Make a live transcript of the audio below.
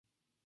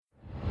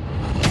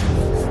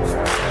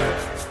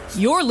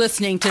You're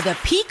listening to the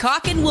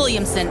Peacock and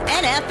Williamson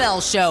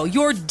NFL Show,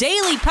 your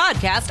daily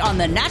podcast on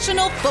the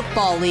National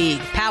Football League,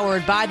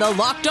 powered by the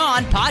Locked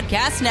On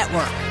Podcast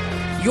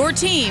Network. Your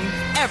team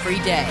every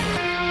day.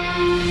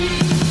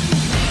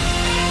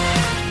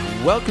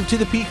 Welcome to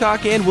the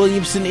Peacock and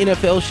Williamson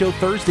NFL Show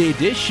Thursday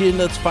edition.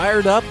 Let's fire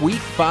it up. Week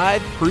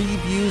 5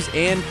 previews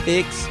and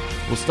picks.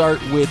 We'll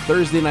start with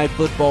Thursday Night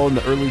Football in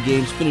the early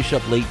games, finish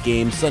up late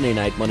games, Sunday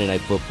night, Monday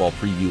Night Football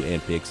preview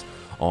and picks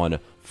on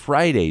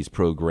Friday's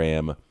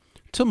program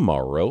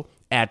tomorrow.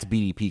 At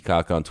BD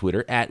Peacock on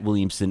Twitter, at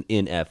Williamson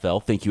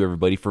NFL. Thank you,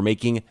 everybody, for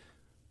making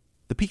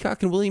the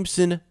Peacock and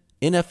Williamson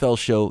NFL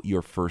Show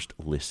your first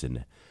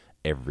listen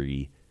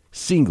every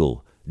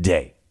single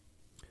day.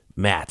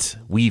 Matt,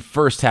 we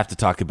first have to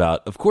talk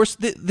about, of course,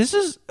 this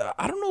is,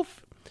 I don't know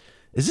if,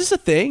 is this a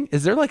thing?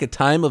 Is there like a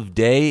time of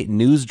day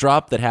news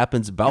drop that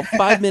happens about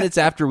 5 minutes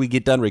after we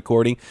get done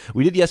recording?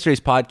 We did yesterday's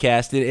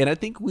podcast, and I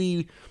think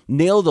we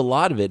nailed a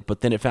lot of it,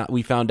 but then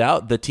we found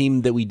out the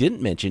team that we didn't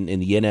mention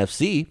in the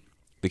NFC,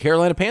 the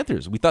Carolina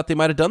Panthers. We thought they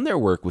might have done their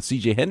work with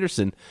C.J.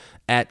 Henderson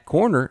at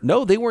corner.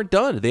 No, they weren't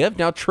done. They have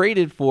now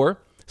traded for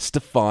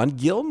Stephon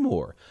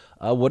Gilmore.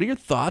 What are your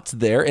thoughts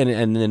there?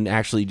 And then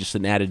actually just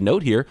an added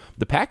note here,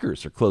 the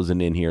Packers are closing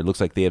in here. It looks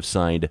like they have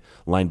signed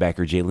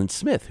linebacker Jalen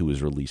Smith, who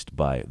was released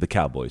by the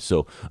Cowboys.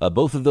 So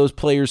both of those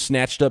players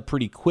snatched up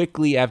pretty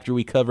quickly after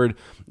we covered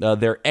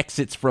their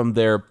exits from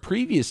their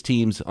previous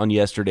teams on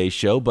yesterday's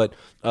show. But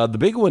the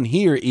big one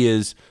here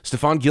is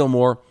Stephon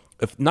Gilmore.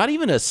 If not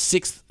even a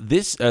sixth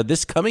this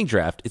coming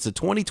draft, it's a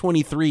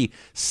 2023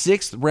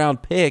 sixth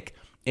round pick,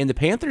 and the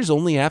Panthers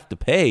only have to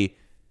pay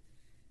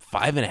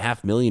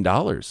 $5.5 million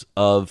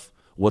of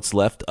what's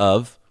left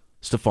of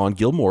Stephon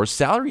Gilmore's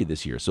salary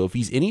this year. So if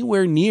he's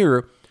anywhere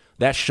near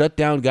that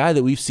shutdown guy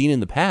that we've seen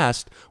in the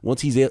past,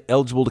 once he's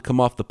eligible to come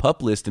off the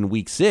PUP list in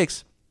week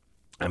 6,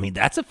 I mean,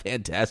 that's a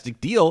fantastic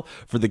deal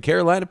for the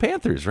Carolina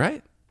Panthers,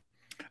 right?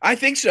 I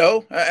think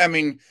so. I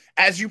mean,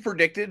 as you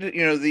predicted,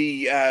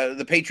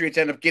 the Patriots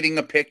end up getting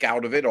a pick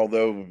out of it,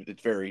 although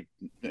it's very,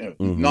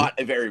 not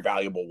a very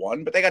valuable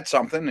one, but they got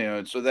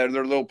something, so their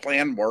little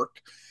plan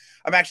worked.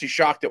 I'm actually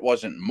shocked it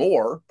wasn't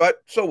more, but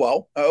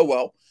oh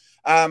well.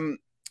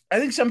 I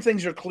think some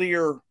things are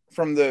clear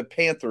from the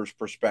Panthers'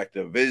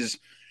 perspective is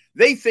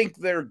they think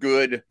they're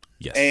good,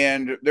 yes,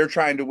 and they're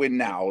trying to win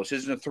now. This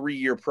isn't a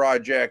 3-year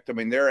project. I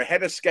mean, they're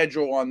ahead of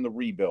schedule on the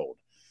rebuild.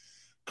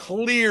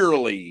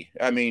 Clearly,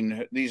 I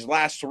mean, these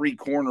last 3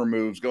 corner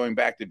moves going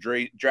back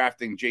to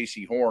drafting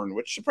J.C. Horn,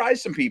 which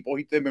surprised some people.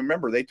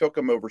 Remember, they took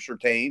him over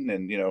Surtain,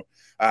 and,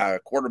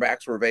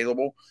 quarterbacks were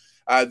available.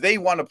 They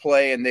want to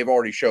play, and they've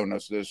already shown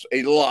us this,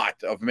 a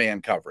lot of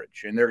man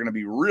coverage. And they're going to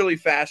be really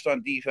fast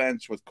on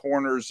defense with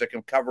corners that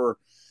can cover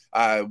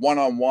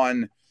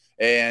one-on-one,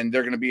 and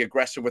they're going to be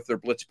aggressive with their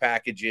blitz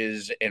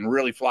packages and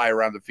really fly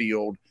around the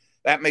field.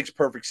 That makes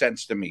perfect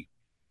sense to me.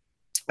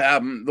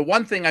 The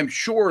one thing I'm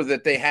sure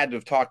that they had to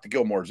have talked to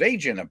Gilmore's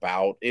agent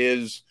about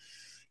is,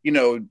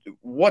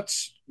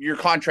 what's your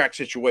contract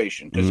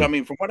situation? Because, I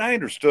mean, from what I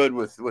understood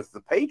with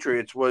the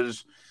Patriots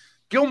was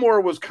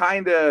Gilmore was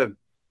kind of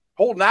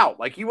holding out.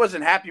 Like, he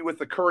wasn't happy with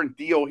the current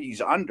deal he's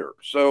under.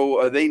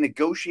 So are they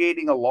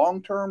negotiating a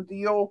long-term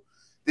deal?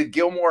 Did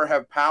Gilmore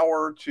have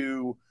power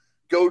to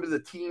go to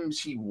the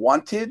teams he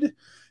wanted?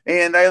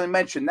 And I only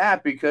mention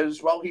that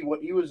because, well, he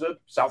was a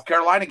South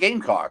Carolina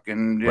Gamecock,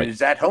 and right. Is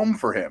that home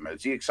for him?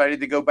 Is he excited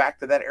to go back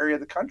to that area of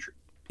the country?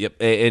 Yep,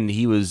 and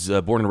he was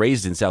born and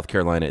raised in South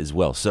Carolina as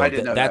well. So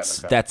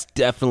that's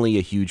definitely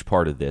a huge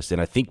part of this, and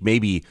I think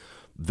maybe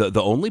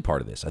the only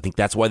part of this. I think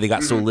that's why they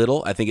got so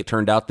little. I think it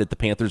turned out that the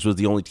Panthers was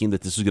the only team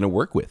that this was going to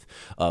work with.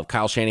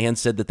 Kyle Shanahan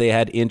said that they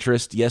had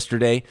interest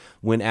yesterday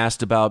when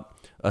asked about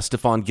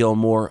Stephon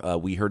Gilmore.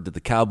 We heard that the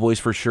Cowboys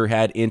for sure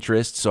had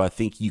interest, so I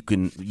think you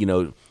can,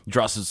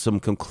 draw some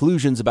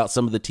conclusions about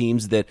some of the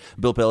teams that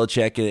Bill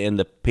Belichick and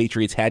the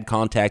Patriots had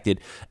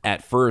contacted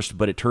at first,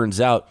 but it turns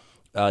out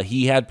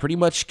he had pretty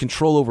much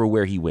control over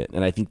where he went,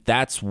 and I think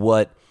that's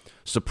what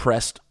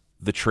suppressed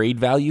the trade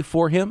value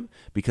for him,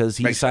 because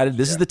he decided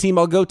this is the team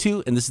I'll go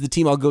to, and this is the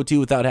team I'll go to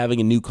without having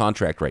a new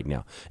contract right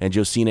now. And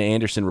Josina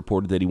Anderson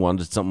reported that he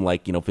wanted something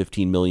like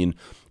 $15 million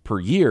per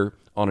year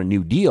on a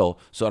new deal.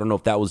 So I don't know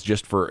if that was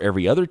just for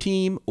every other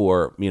team,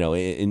 or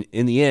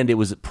in the end it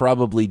was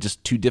probably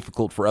just too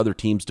difficult for other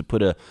teams to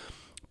put a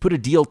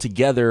deal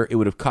together. It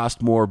would have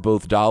cost more,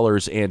 both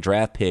dollars and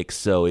draft picks,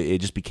 so it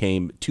just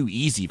became too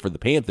easy for the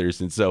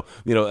Panthers. And so,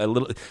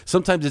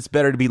 sometimes it's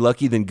better to be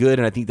lucky than good,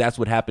 and I think that's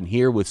what happened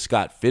here with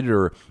Scott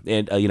Fitterer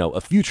and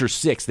a future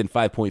sixth and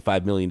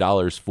 $5.5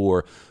 million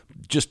for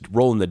just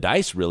rolling the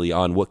dice really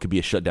on what could be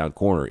a shutdown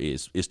corner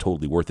is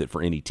totally worth it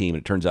for any team.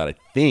 And it turns out, I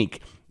think,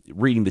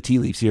 reading the tea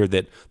leaves here,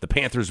 that the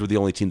Panthers were the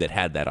only team that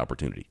had that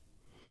opportunity.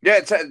 Yeah,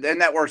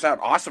 and that works out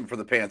awesome for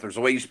the Panthers.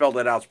 The way you spelled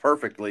it out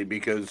perfectly,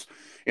 because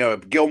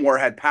Gilmore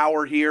had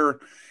power here,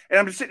 and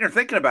I'm just sitting there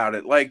thinking about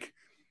it. Like,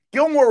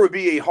 Gilmore would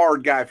be a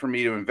hard guy for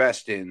me to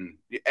invest in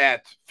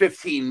at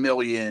 $15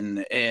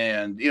 million,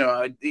 and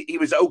he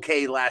was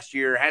okay last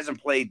year, hasn't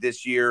played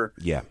this year.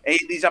 Yeah, and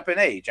he's up in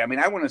age. I mean,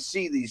 I want to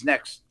see these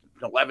next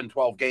 11,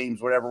 12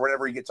 games,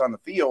 whatever he gets on the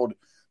field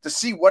to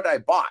see what I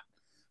bought.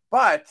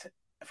 But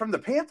from the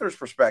Panthers'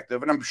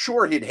 perspective, and I'm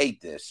sure he'd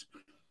hate this,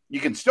 you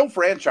can still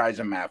franchise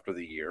him after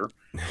the year.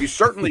 You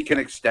certainly can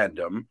extend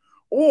him,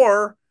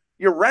 or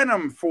you rent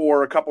him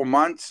for a couple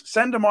months,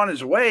 send him on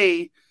his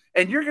way,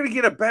 and you're going to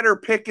get a better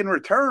pick in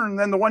return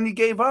than the one you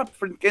gave up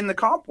in the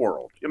comp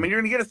world. I mean,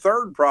 you're going to get a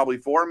third probably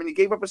for him, and you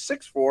gave up a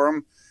 6 for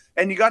him,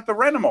 and you got to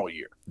rent him all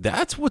year.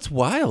 That's what's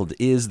wild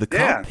is the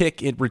comp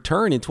pick in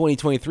return in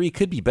 2023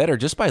 could be better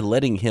just by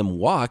letting him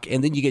walk,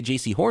 and then you get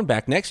J.C. Horn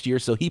back next year,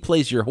 so he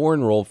plays your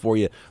horn role for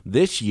you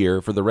this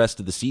year for the rest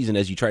of the season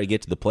as you try to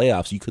get to the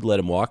playoffs. You could let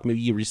him walk. Maybe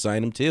you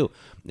re-sign him too,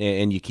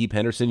 and you keep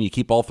Henderson, you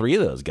keep all three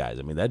of those guys.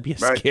 I mean, that'd be a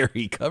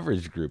scary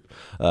coverage group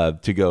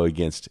to go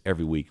against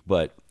every week.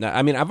 But,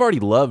 I mean, I've already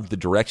loved the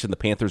direction the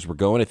Panthers were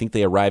going. I think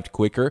they arrived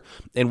quicker,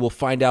 and we'll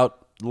find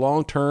out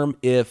long-term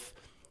if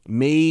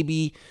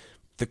maybe –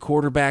 the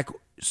quarterback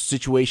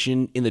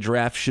situation in the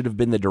draft should have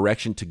been the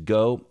direction to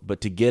go,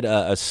 but to get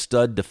a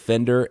stud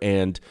defender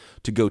and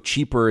to go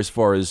cheaper as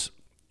far as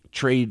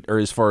trade or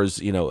as far as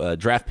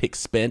draft pick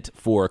spent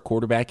for a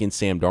quarterback in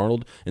Sam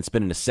Darnold and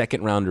spending a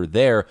second rounder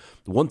there.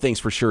 One thing's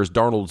for sure is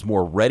Darnold's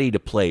more ready to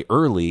play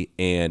early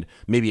and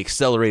maybe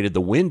accelerated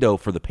the window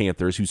for the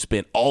Panthers, who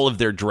spent all of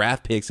their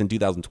draft picks in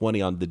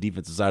 2020 on the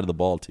defensive side of the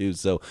ball too.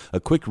 So a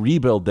quick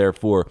rebuild there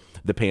for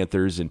the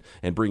Panthers and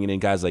bringing in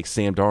guys like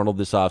Sam Darnold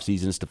this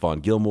offseason,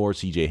 Stephon Gilmore,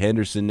 CJ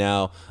Henderson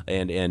now,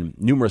 and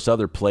numerous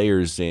other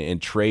players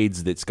and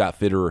trades that Scott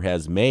Fitterer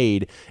has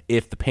made.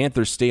 If the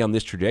Panthers stay on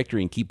this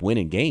trajectory and keep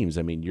winning games,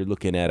 I mean, you're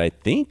looking at, I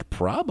think,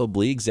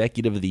 probably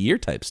executive of the year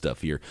type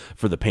stuff here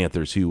for the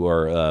Panthers, who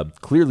are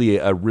clearly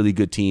a really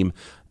good team.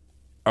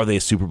 Are they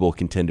a Super Bowl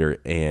contender?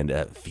 And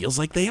feels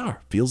like they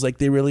are. Feels like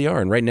they really are.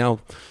 And right now,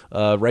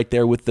 right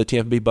there with the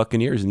Tampa Bay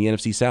Buccaneers in the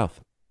NFC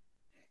South.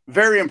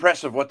 Very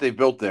impressive what they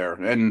built there.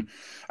 And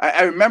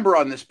I remember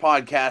on this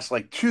podcast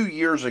like 2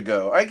 years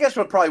ago, I guess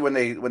probably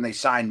when they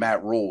signed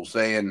Matt Rule,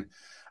 saying,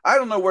 I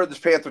don't know where this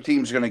Panther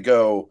team's going to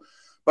go,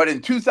 but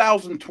in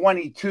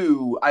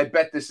 2022, I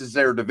bet this is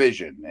their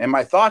division. And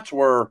my thoughts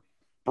were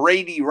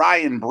Brady,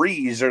 Ryan,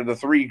 Breeze are the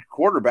three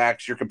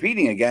quarterbacks you're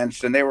competing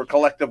against, and they were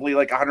collectively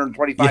like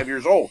 125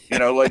 years old.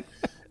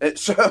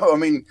 So, I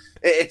mean,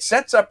 it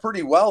sets up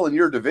pretty well in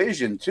your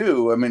division,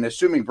 too. I mean,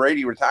 assuming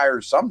Brady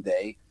retires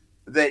someday,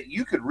 that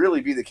you could really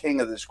be the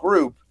king of this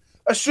group,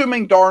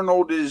 assuming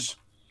Darnold is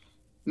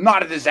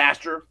not a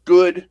disaster,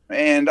 good.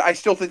 And I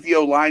still think the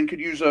O-line could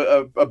use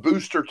a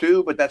boost or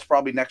two, but that's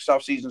probably next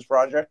offseason's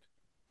project.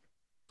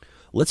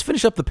 Let's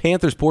finish up the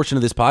Panthers portion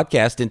of this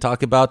podcast and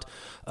talk about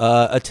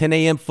a 10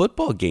 a.m.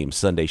 football game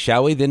Sunday,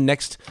 shall we? Then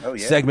next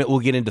segment, we'll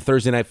get into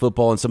Thursday Night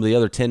Football and some of the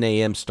other 10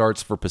 a.m.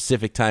 starts for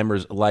Pacific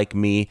timers like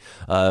me.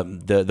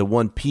 The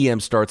 1 p.m.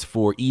 starts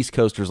for East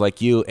Coasters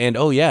like you. And,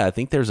 I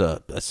think there's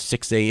a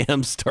 6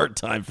 a.m. start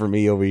time for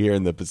me over here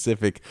in the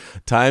Pacific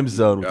time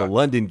zone with the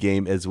London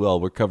game as well.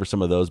 We'll cover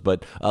some of those.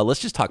 But let's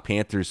just talk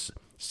Panthers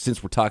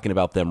since we're talking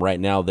about them right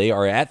now. They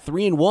are at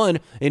 3-1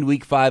 in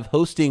Week 5,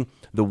 hosting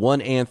the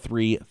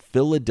 1-3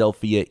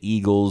 Philadelphia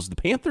Eagles. The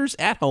Panthers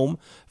at home,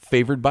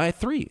 favored by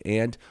 3.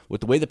 And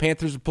with the way the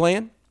Panthers are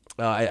playing,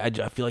 I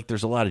feel like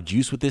there's a lot of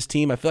juice with this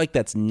team. I feel like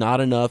that's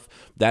not enough.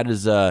 That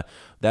is a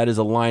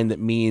line that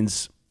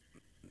means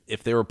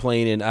if they were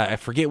playing in, I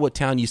forget what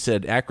town you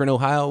said, Akron,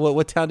 Ohio.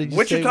 What town did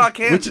you say? Wichita,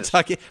 Kansas.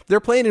 They're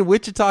playing in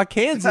Wichita,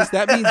 Kansas.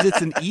 That means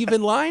it's an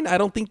even line? I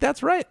don't think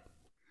that's right.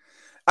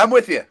 I'm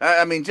with you.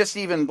 I mean, just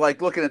even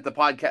like looking at the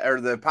podcast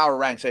or the power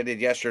ranks I did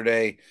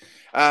yesterday,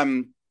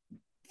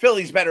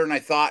 Philly's better than I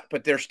thought,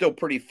 but they're still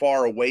pretty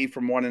far away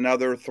from one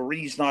another.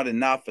 3's not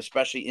enough,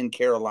 especially in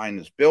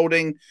Carolina's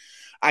building.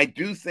 I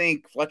do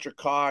think Fletcher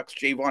Cox,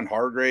 Javon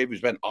Hargrave,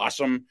 who's been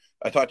awesome.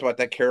 I talked about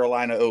that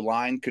Carolina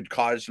O-line could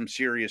cause some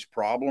serious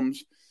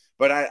problems,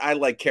 but I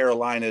like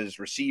Carolina's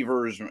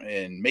receivers,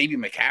 and maybe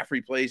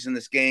McCaffrey plays in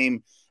this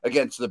game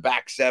against the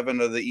back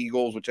 7 of the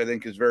Eagles, which I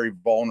think is very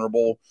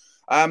vulnerable.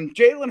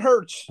 Jalen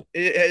Hurts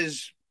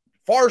has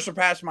far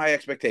surpassed my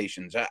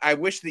expectations. I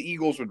wish the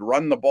Eagles would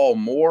run the ball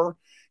more.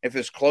 If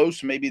it's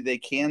close, maybe they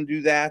can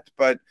do that.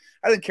 But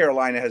I think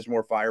Carolina has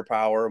more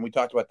firepower. And we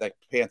talked about that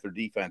Panther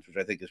defense, which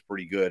I think is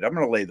pretty good. I'm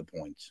going to lay the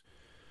points.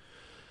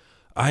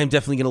 I am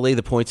definitely going to lay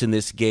the points in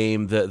this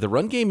game. The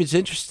run game is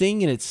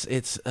interesting, and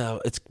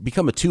it's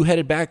become a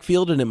two-headed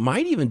backfield, and it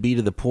might even be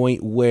to the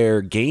point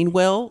where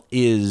Gainwell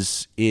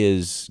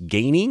is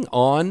gaining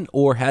on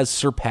or has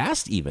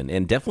surpassed even,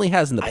 and definitely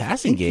has in the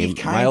passing game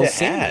Miles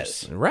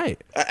Sanders.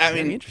 Right. I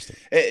mean, interesting.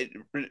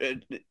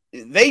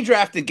 They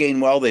drafted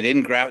Gainwell. They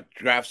didn't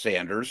draft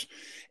Sanders.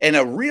 And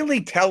a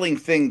really telling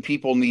thing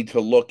people need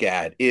to look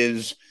at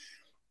is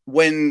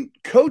when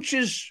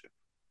coaches –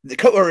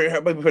 or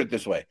let me put it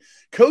this way.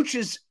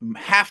 Coaches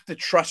have to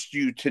trust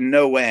you to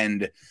no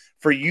end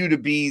for you to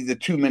be the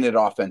 2-minute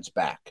offense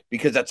back,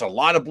 because that's a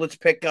lot of blitz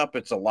pickup.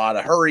 It's a lot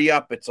of hurry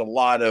up. It's a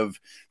lot of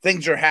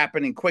things are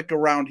happening quick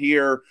around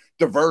here,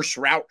 diverse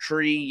route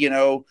tree,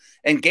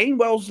 and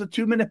Gainwell's the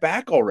 2-minute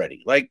back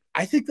already. Like,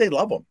 I think they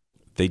love him.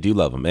 They do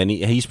love him, and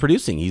he's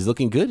producing. He's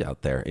looking good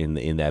out there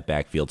in that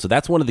backfield. So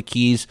that's one of the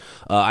keys.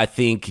 I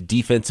think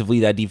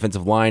defensively, that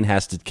defensive line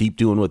has to keep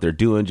doing what they're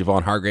doing.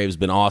 Javon Hargrave has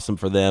been awesome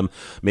for them.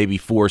 Maybe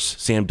force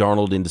Sam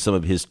Darnold into some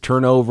of his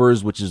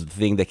turnovers, which is the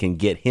thing that can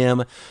get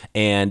him.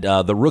 And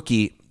the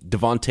rookie,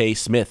 Devontae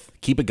Smith,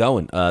 keep it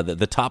going.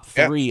 The top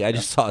three, I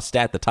just saw a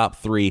stat, the top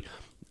three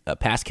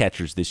pass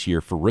catchers this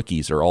year for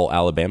rookies are all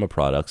Alabama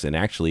products, and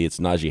actually it's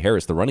Najee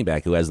Harris, the running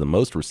back, who has the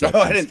most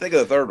receptions. Oh, I didn't think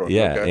of the third one.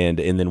 Yeah, okay.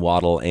 and then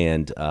Waddle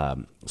and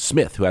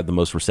Smith, who had the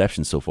most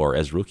receptions so far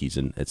as rookies,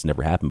 and it's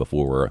never happened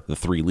before where the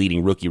three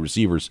leading rookie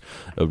receivers,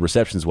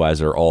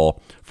 receptions-wise, are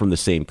all from the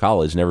same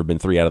college. Never been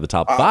three out of the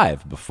top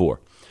five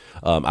before.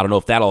 I don't know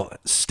if that'll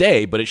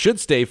stay, but it should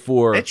stay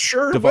for It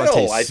sure Devontae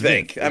will, I Smith.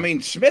 think. I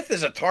mean, Smith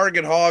is a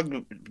target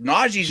hog.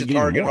 Najee's a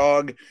target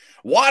hog.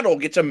 Waddle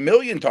gets 1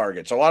 million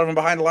targets, a lot of them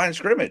behind the line of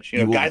scrimmage.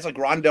 Guys like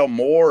Rondell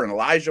Moore and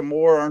Elijah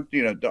Moore aren't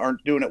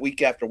doing it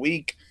week after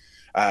week.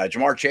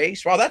 Jamar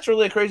Chase. Wow, that's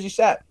really a crazy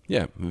set.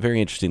 Yeah, very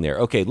interesting there.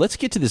 Okay, let's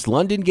get to this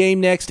London game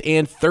next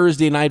and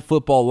Thursday Night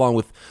Football, along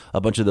with a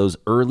bunch of those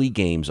early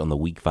games on the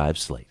Week 5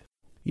 slate.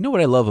 You know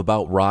what I love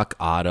about Rock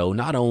Auto?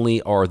 Not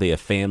only are they a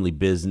family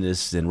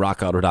business, and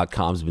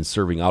RockAuto.com has been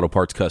serving auto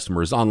parts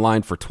customers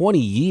online for 20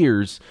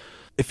 years,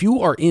 if you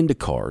are into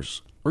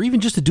cars, or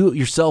even just to do it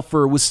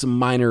yourselfer with some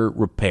minor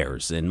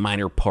repairs and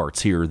minor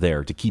parts here or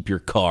there to keep your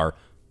car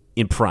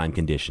in prime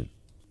condition,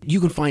 you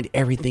can find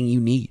everything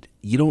you need.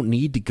 You don't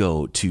need to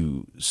go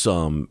to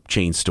some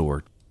chain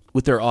store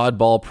with their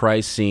oddball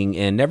pricing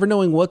and never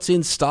knowing what's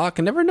in stock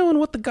and never knowing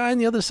what the guy on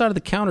the other side of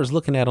the counter is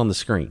looking at on the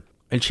screen.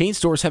 And chain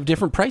stores have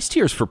different price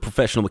tiers for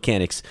professional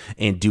mechanics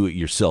and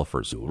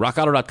do-it-yourselfers.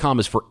 RockAuto.com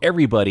is for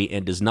everybody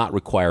and does not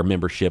require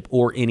membership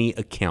or any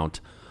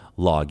account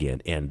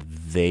login. And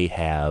they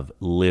have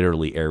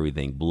literally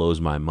everything.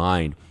 Blows my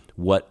mind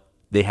what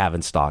they have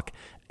in stock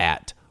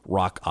at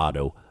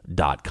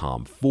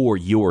RockAuto.com for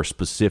your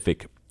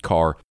specific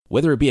car,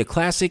 whether it be a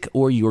classic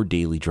or your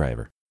daily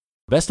driver.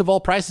 Best of all,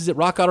 prices at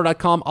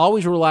RockAuto.com,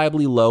 always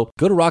reliably low.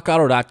 Go to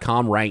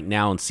RockAuto.com right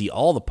now and see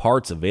all the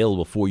parts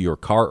available for your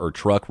car or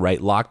truck right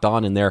locked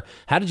on in there.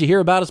 How did you hear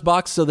about us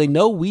box so they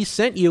know we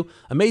sent you?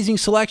 Amazing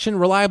selection,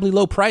 reliably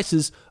low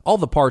prices, all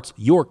the parts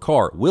your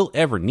car will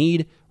ever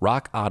need.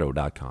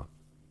 RockAuto.com.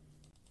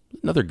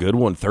 Another good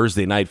one,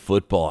 Thursday Night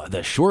Football.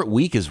 The short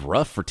week is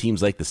rough for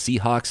teams like the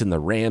Seahawks and the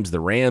Rams.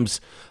 The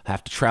Rams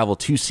have to travel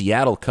to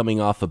Seattle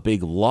coming off a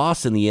big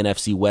loss in the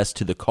NFC West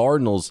to the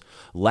Cardinals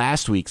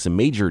last week. Some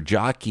major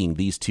jockeying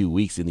these 2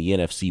 weeks in the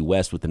NFC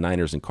West with the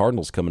Niners and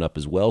Cardinals coming up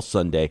as well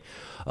Sunday.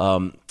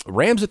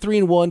 Rams at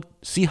 3-1,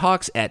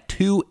 Seahawks at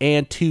 2-2.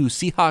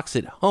 Seahawks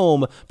at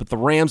home, but the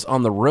Rams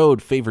on the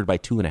road favored by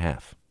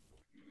 2.5.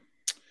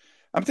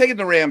 I'm taking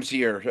the Rams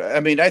here.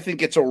 I mean, I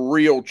think it's a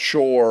real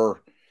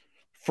chore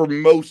for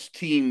most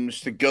teams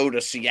to go to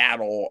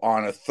Seattle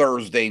on a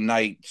Thursday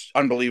night,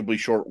 unbelievably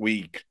short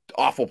week,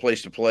 awful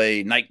place to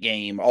play, night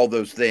game, all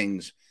those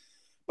things.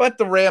 But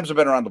the Rams have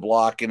been around the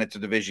block, and it's a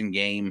division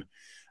game.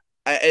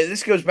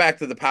 This goes back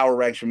to the power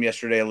ranks from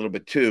yesterday a little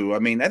bit too. I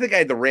mean, I think I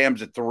had the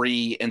Rams at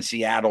 3 and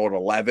Seattle at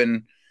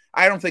 11.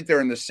 I don't think they're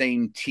in the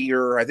same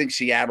tier. I think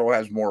Seattle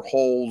has more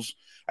holes.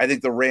 I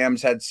think the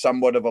Rams had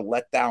somewhat of a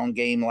letdown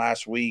game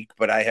last week,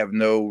 but I have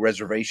no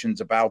reservations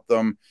about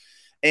them.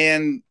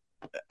 And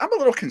I'm a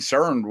little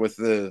concerned with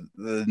the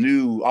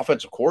new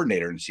offensive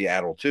coordinator in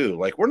Seattle too.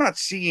 Like, we're not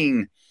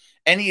seeing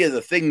any of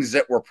the things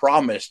that were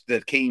promised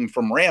that came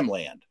from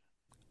Ramland.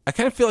 I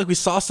kind of feel like we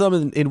saw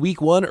some in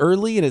week 1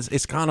 early, and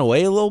it's gone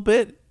away a little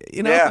bit.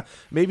 Yeah.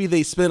 Maybe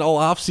they spent all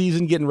off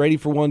season getting ready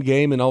for one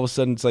game, and all of a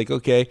sudden it's like,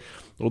 okay,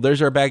 well,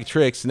 there's our bag of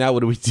tricks. Now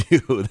what do we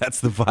do?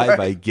 That's the vibe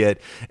I get.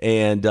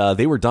 And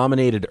they were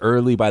dominated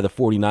early by the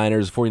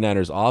 49ers.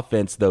 49ers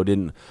offense, though,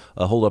 didn't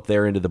hold up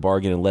their end of the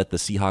bargain and let the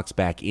Seahawks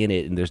back in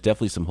it. And there's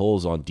definitely some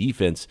holes on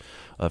defense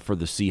for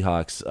the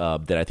Seahawks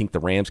that I think the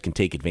Rams can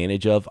take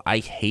advantage of. I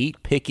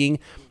hate picking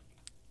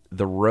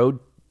the road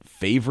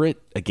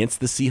favorite against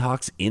the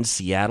Seahawks in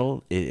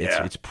Seattle.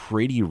 It's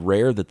pretty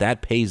rare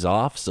that pays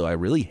off, so I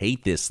really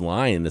hate this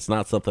line. It's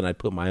not something I'd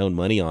put my own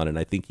money on, and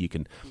I think you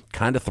can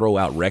kind of throw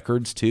out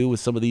records too with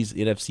some of these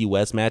NFC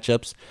West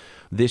matchups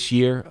this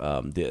year.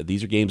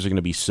 These games are going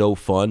to be so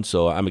fun,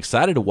 so I'm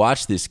excited to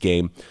watch this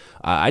game.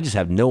 I just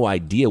have no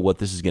idea what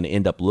this is going to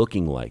end up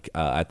looking like.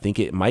 I think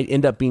it might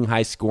end up being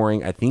high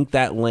scoring. I think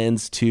that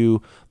lends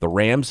to the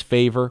Rams'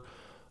 favor.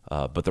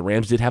 But the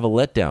Rams did have a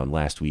letdown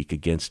last week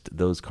against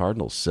those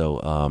Cardinals.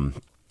 So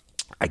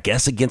I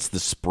guess against the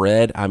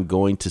spread, I'm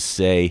going to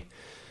say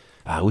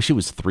I wish it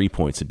was 3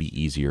 points. It'd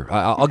be easier.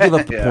 I'll give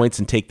up the points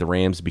and take the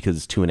Rams because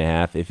it's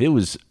 2.5. If it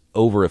was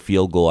over a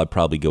field goal, I'd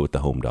probably go with the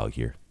home dog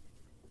here.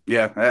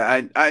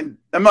 Yeah, I'm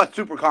not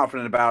super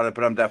confident about it,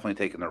 but I'm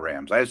definitely taking the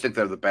Rams. I just think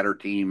they're the better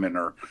team and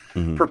are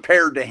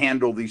prepared to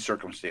handle these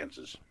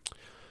circumstances.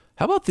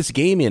 How about this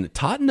game in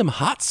Tottenham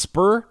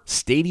Hotspur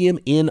Stadium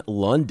in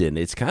London?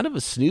 It's kind of a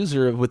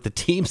snoozer with the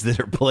teams that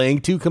are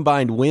playing. 2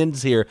 combined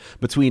wins here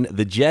between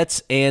the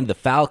Jets and the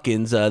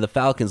Falcons. The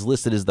Falcons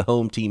listed as the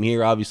home team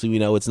here. Obviously, we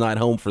know it's not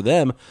home for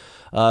them.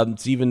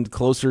 It's even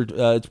closer.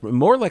 It's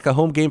more like a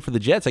home game for the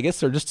Jets. I guess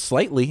they're just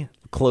slightly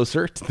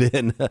closer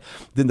than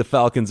the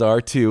Falcons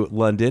are to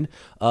London.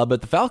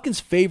 But the Falcons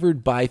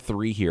favored by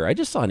 3 here. I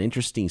just saw an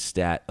interesting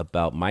stat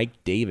about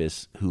Mike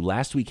Davis, who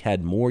last week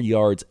had more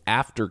yards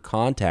after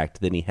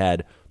contact than he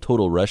had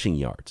total rushing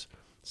yards.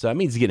 So that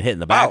means he's getting hit in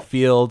the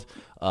backfield.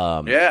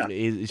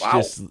 It's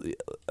just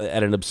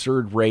at an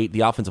absurd rate.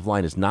 The offensive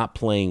line is not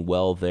playing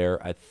well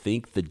there. I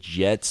think the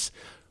Jets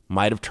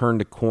might have turned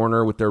a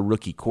corner with their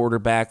rookie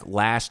quarterback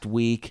last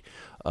week.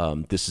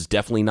 This is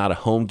definitely not a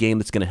home game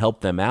that's going to help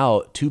them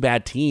out. 2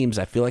 bad teams.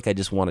 I feel like I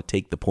just want to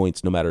take the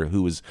points no matter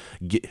who's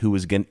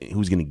going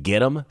to get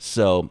them.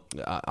 So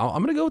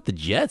I'm going to go with the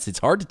Jets. It's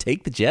hard to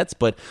take the Jets,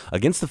 but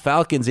against the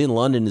Falcons in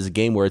London is a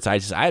game where I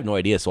have no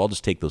idea. So I'll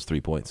just take those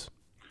 3 points.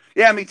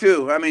 Yeah, me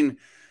too. I mean,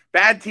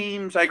 bad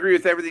teams. I agree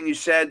with everything you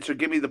said. So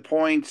give me the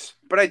points.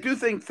 But I do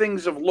think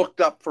things have looked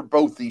up for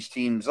both these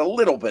teams a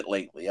little bit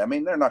lately. I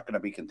mean, they're not going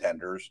to be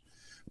contenders.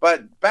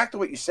 But back to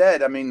what you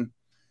said, I mean,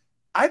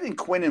 I think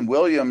Quinnen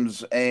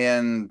Williams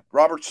and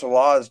Robert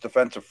Saleh's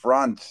defensive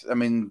front, I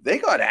mean, they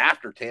got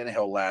after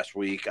Tannehill last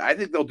week. I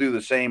think they'll do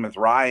the same with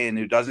Ryan,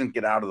 who doesn't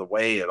get out of the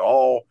way at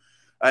all,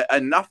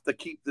 enough to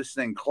keep this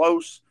thing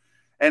close.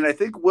 And I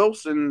think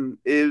Wilson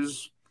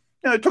is,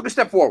 took a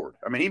step forward.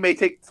 I mean, he may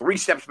take 3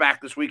 steps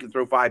back this week and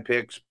throw 5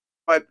 picks,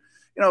 but,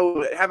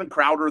 having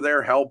Crowder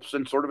there helps,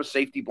 and sort of a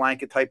safety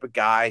blanket type of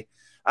guy.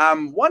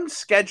 One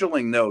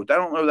scheduling note, I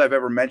don't know that I've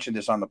ever mentioned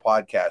this on the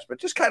podcast, but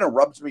just kind of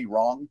rubs me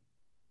wrong,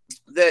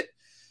 that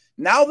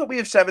now that we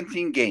have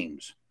 17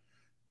 games,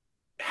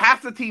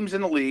 half the teams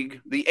in the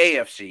league, the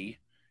AFC,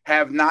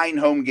 have 9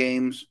 home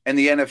games, and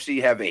the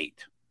NFC have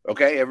 8.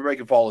 Okay? Everybody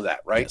can follow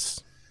that, right?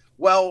 Yes.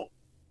 Well,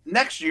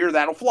 next year,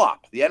 that'll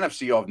flop. The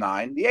NFC will have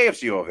 9, the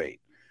AFC will have 8.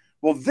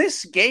 Well,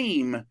 this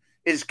game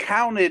is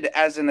counted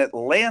as an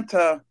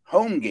Atlanta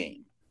home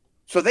game.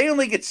 So they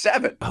only get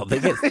 7. Oh, they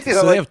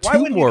have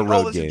 2 more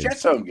road games. A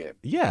Jets home game?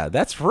 Yeah,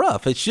 that's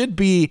rough. It should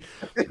be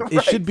Right.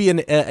 It should be an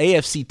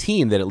AFC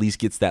team that at least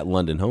gets that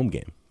London home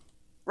game.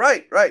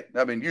 Right.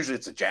 I mean, usually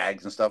it's the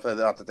Jags and stuff,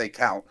 not that they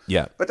count.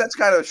 Yeah. But that's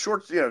kind of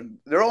short.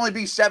 There'll only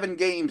be 7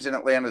 games in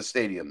Atlanta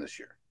Stadium this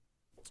year.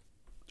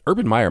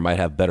 Urban Meyer might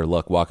have better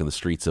luck walking the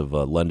streets of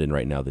London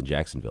right now than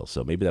Jacksonville,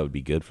 so maybe that would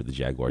be good for the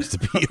Jaguars to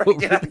be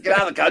get out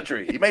of the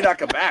country. He may not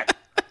come back.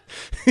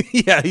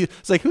 Yeah,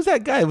 it's like, who's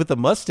that guy with the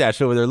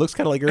mustache over there? Looks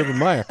kind of like Urban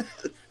Meyer.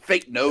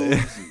 Fake nose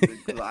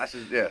and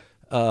glasses, yeah.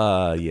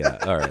 Yeah,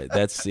 all right.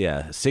 That's,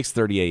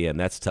 6:30 a.m.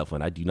 That's a tough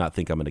one. I do not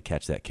think I'm going to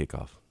catch that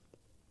kickoff.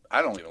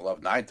 I don't even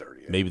love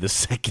 9:30. Maybe the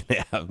second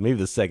half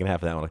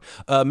of that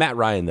one. Matt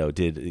Ryan, though,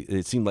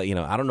 it seemed like,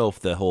 I don't know if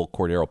the whole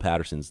Cordero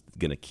Patterson's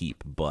going to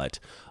keep, but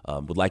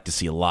would like to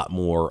see a lot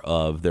more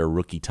of their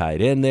rookie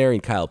tight end there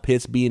and Kyle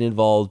Pitts being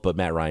involved. But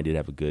Matt Ryan did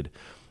have a good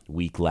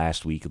week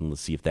last week, and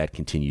let's see if that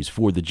continues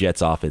for the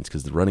Jets offense,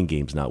 because the running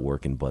game's not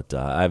working. But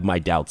I have my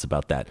doubts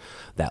about that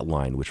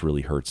line, which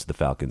really hurts the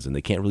Falcons, and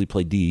they can't really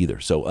play D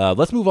either. So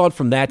let's move on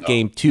from that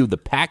game to the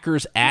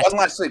Packers at. One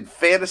last thing,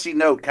 fantasy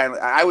note,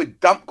 I would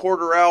dump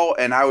Cordarrelle,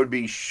 and I would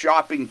be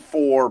shopping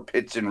for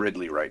Pitts and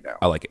Ridley right now.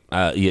 I like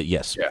it.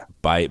 Yes. Yeah.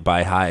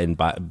 Buy high and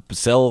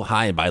sell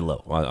high and buy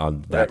low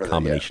on that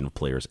combination of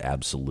players.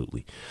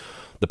 Absolutely.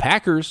 The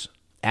Packers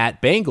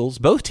at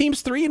Bengals, both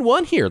teams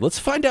 3-1 here. Let's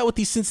find out what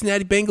these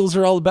Cincinnati Bengals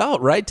are all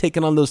about, right?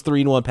 Taking on those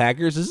 3-1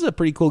 Packers. This is a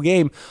pretty cool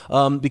game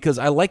because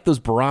I like those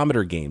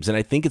barometer games, and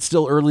I think it's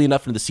still early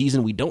enough in the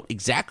season. We don't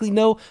exactly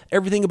know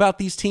everything about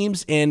these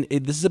teams, and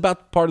this is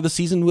about part of the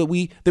season that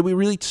we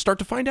really start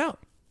to find out.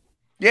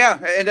 Yeah,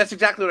 and that's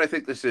exactly what I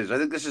think this is. I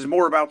think this is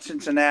more about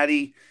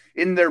Cincinnati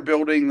in their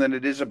building than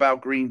it is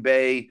about Green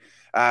Bay.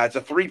 It's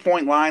a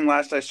 3-point line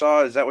last I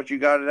saw. Is that what you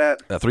got it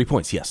at? 3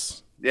 points,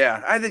 yes.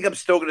 Yeah, I think I'm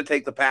still going to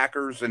take the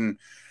Packers, and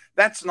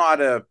that's not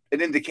an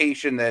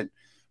indication that,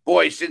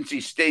 boy, Cincy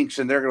stinks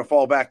and they're going to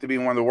fall back to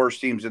being one of the worst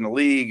teams in the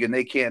league and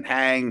they can't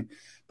hang.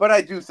 But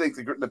I do think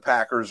the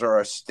Packers are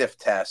a stiff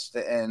test,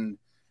 and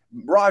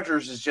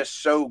Rodgers is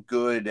just so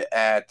good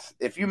at,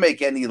 if you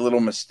make any little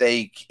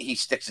mistake, he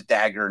sticks a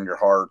dagger in your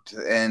heart.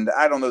 And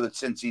I don't know that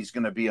Cincy's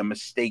going to be a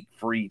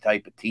mistake-free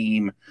type of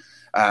team.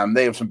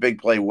 They have some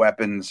big play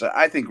weapons.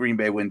 I think Green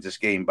Bay wins this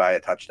game by a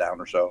touchdown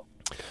or so.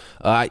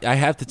 I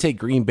have to take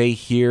Green Bay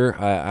here.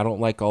 I don't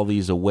like all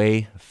these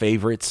away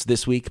favorites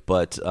this week,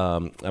 but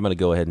I'm going to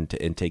go ahead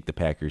and take the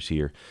Packers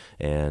here,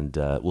 and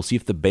we'll see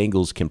if the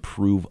Bengals can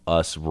prove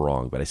us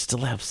wrong. But I still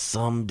have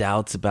some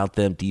doubts about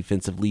them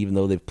defensively, even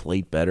though they've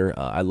played better.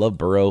 I love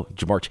Burrow.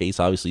 Jamar Chase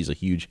obviously is a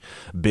huge,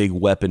 big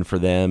weapon for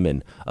them,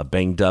 and a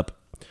banged-up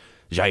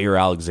Jair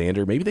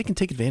Alexander. Maybe they can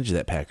take advantage of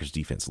that Packers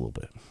defense a little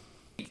bit.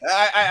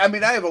 I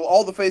mean, I have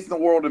all the faith in the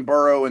world in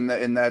Burrow in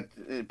that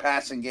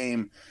passing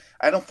game.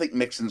 I don't think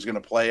Mixon's going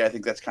to play. I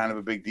think that's kind of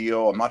a big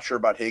deal. I'm not sure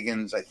about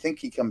Higgins. I think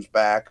he comes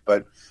back,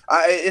 but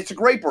it's a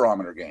great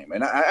barometer game,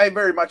 and I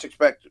very much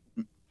expect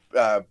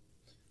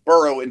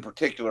Burrow in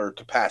particular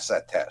to pass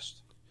that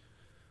test.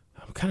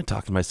 I'm kind of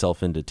talking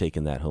myself into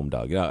taking that home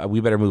dog.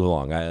 We better move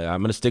along. I'm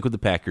going to stick with the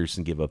Packers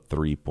and give up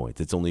 3 points.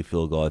 It's only a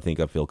field goal. I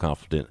think I feel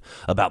confident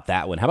about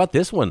that one. How about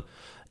this one?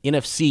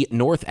 NFC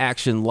North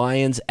action,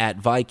 Lions at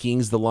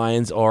Vikings. The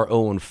Lions are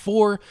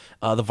 0-4.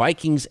 The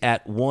Vikings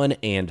at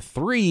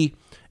 1-3.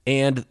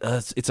 And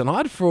it's an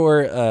odd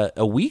for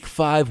a Week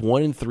 5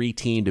 1-3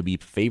 team to be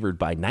favored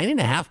by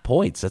 9.5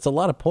 points. That's a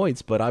lot of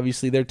points, but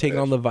obviously they're taking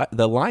on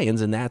the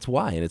Lions, and that's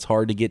why. And it's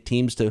hard to get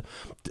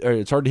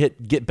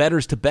get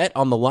bettors to bet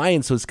on the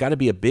Lions, so it's got to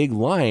be a big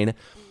line.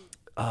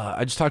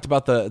 I just talked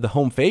about the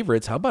home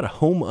favorites. How about a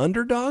home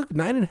underdog?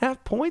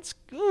 9.5 points?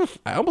 Oof,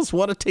 I almost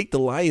want to take the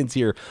Lions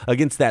here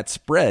against that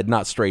spread,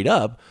 not straight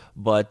up,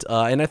 but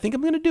and I think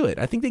I'm going to do it.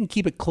 I think they can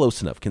keep it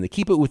close enough. Can they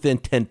keep it within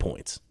 10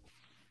 points?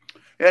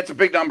 Yeah, it's a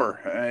big number.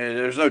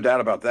 There's no doubt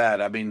about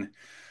that. I mean,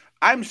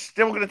 I'm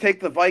still going to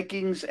take the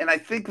Vikings, and I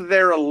think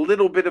they're a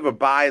little bit of a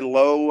buy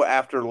low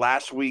after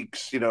last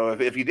week's.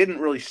 If you didn't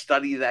really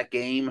study that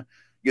game,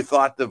 you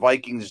thought the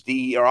Vikings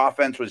or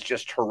offense was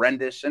just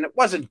horrendous, and it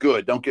wasn't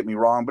good, don't get me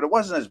wrong, but it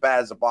wasn't as bad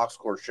as the box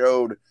score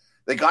showed.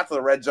 They got to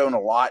the red zone a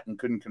lot and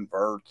couldn't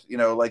convert,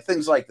 like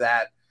things like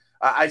that.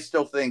 I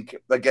still think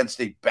against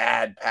a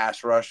bad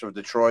pass rush of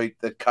Detroit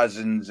that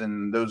Cousins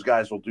and those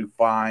guys will do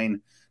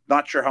fine.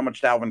 Not sure how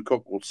much Dalvin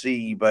Cook will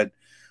see, but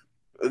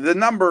the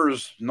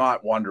number's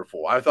not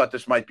wonderful. I thought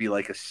this might be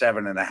like a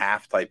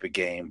 7.5 type of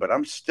game, but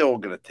I'm still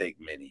going to take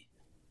Mini.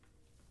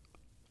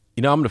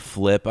 I'm going to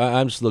flip.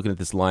 I'm just looking at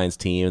this Lions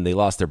team, and they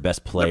lost their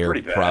best player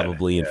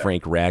probably in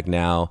Frank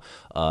Ragnow.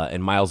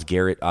 And Myles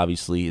Garrett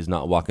obviously is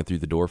not walking through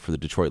the door for the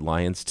Detroit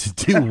Lions to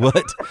do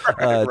what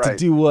to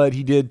do what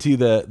he did to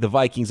the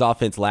Vikings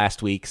offense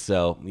last week.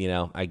 So,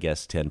 I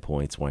guess 10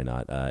 points, why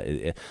not?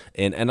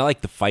 And I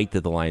like the fight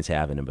that the Lions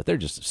have in them, but they're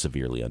just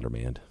severely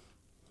undermanned.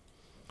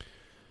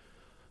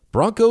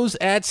 Broncos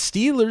at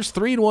Steelers,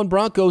 3-1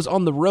 Broncos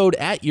on the road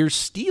at your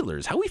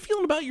Steelers. How are we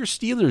feeling about your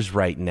Steelers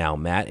right now,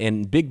 Matt?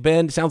 And Big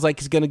Ben sounds like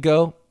he's going to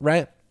go,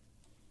 right?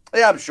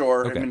 Yeah, I'm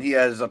sure. Okay. I mean, he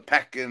has a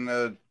pec and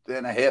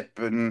a hip,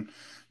 and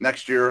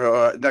next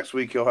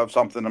week he'll have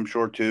something, I'm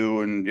sure, too.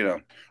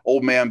 And,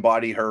 old man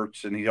body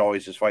hurts, and he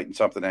always is fighting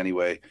something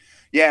anyway.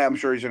 Yeah, I'm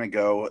sure he's going to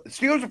go. The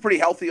Steelers are pretty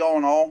healthy all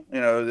in all.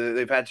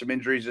 They've had some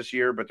injuries this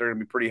year, but they're going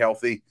to be pretty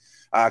healthy.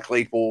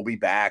 Claypool will be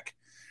back.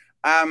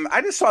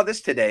 I just saw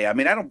this today. I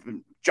mean, I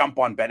don't jump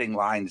on betting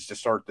lines to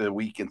start the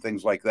week and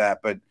things like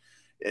that, but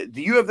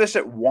do you have this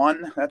at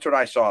 1? That's what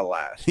I saw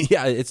last.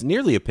 Yeah, it's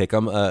nearly a pick.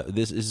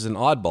 This is an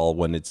oddball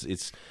when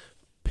it's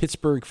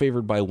Pittsburgh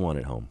favored by 1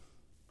 at home.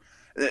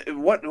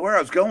 Where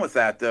I was going with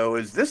that, though,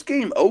 is this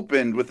game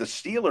opened with the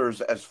Steelers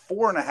as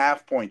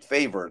 4.5 point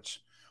favorites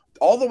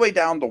all the way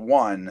down to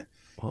 1,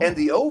 and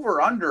the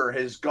over-under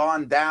has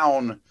gone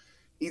down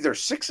either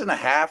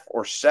 6.5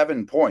 or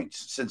 7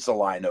 points since the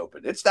line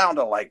opened. It's down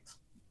to like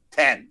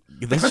 10.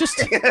 That's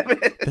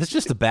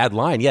just a bad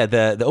line. Yeah,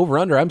 the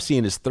over-under I'm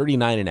seeing is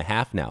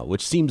 39.5 now,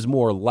 which seems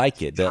more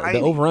like it. The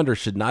over-under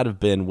should not have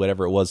been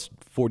whatever it was,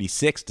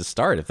 46 to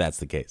start, if that's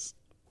the case.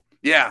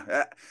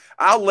 Yeah,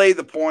 I'll lay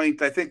the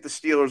point. I think the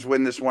Steelers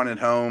win this one at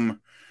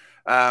home,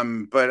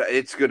 but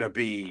it's going to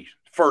be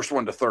first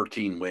one to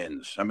 13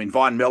 wins. I mean,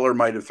 Von Miller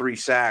might have 3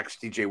 sacks.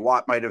 TJ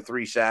Watt might have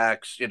 3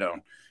 sacks.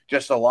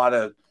 Just a lot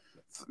of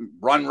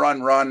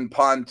run,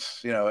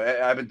 punt.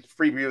 I've been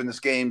previewing this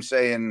game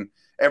saying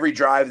every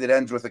drive that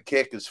ends with a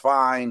kick is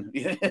fine.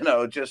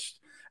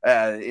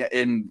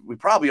 And we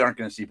probably aren't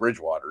going to see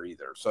Bridgewater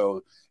either.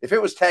 So if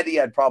it was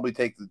Teddy, I'd probably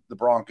take the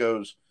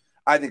Broncos.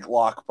 I think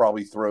Locke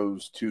probably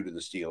throws 2 to the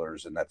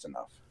Steelers, and that's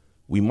enough.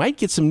 We might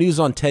get some news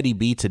on Teddy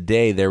B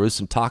today. There was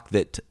some talk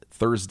that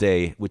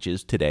Thursday, which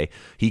is today,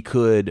 he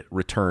could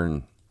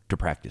return to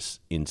practice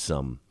in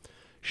some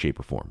shape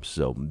or form.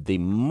 So they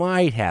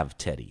might have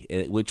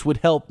Teddy, which would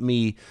help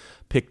me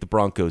pick the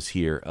Broncos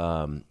here.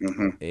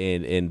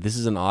 And this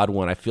is an odd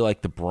one. I feel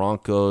like the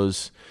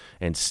Broncos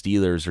and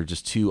Steelers are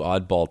just 2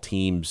 oddball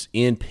teams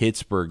in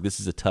Pittsburgh. This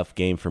is a tough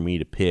game for me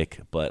to pick,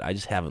 but I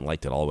just haven't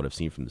liked at all what I've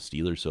seen from the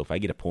Steelers. So if I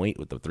get a point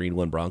with the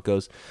 3-1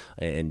 Broncos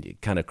and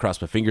kind of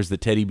cross my fingers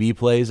that Teddy B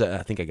plays,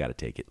 I think I got to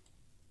take it.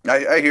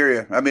 I hear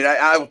you. I mean,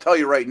 I will tell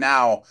you right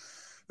now,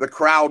 the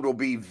crowd will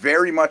be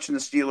very much in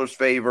the Steelers'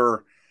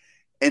 favor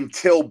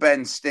until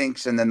Ben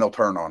stinks, and then they'll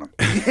turn on him.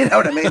 You know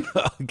what I mean?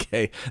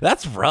 Okay.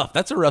 That's rough.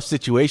 That's a rough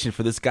situation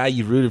for this guy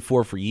you rooted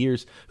for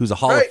years, who's a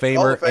Hall of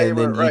Famer, and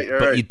then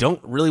but you don't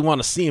really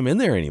want to see him in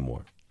there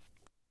anymore.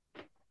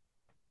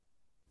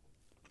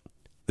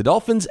 The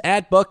Dolphins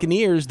at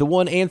Buccaneers, the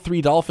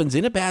 1-3 Dolphins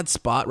in a bad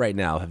spot right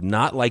now. Have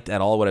not liked at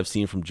all what I've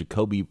seen from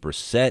Jacoby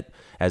Brissett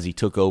as he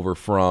took over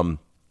from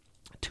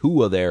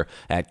Tua there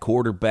at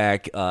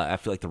quarterback. I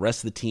feel like the rest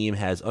of the team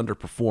has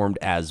underperformed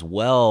as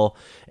well.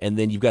 And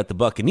then you've got the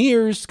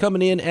Buccaneers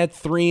coming in at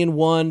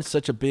 3-1.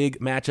 Such a big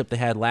matchup they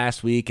had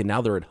last week, and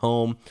now they're at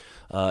home.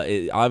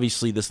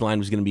 Obviously, this line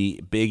was going to be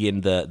big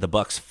in the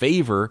Bucs'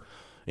 favor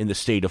in the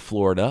state of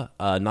Florida.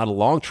 Not a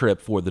long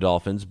trip for the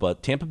Dolphins,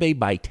 but Tampa Bay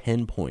by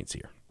 10 points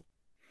here.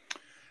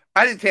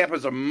 I think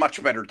Tampa's a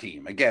much better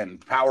team. Again,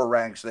 power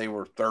ranks, they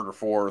were 3rd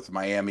or 4th.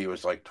 Miami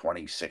was like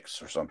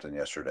 26 or something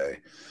yesterday.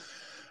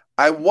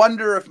 I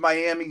wonder if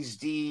Miami's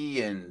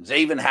D and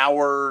Xavier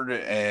Howard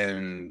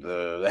and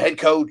the head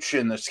coach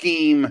and the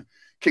scheme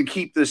can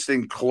keep this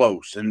thing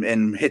close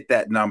and hit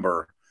that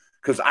number,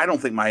 because I don't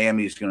think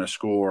Miami is going to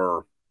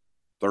score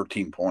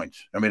 13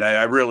 points. I mean,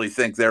 I really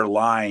think their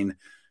line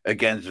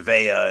against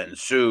Vea and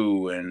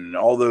Sue and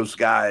all those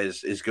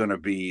guys is going to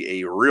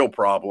be a real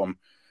problem.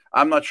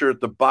 I'm not sure if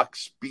the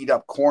Bucks beat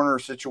up corner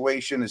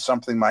situation is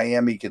something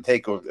Miami can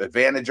take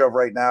advantage of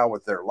right now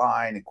with their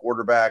line and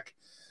quarterback.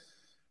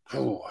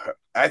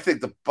 I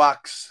think the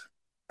Bucks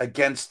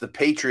against the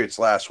Patriots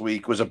last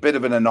week was a bit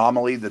of an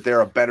anomaly, that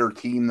they're a better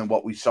team than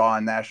what we saw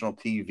on national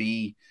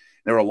TV.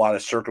 There were a lot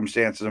of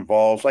circumstances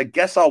involved. So I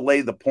guess I'll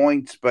lay the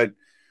points, but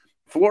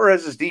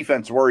Flores'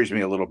 defense worries me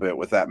a little bit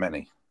with that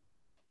many.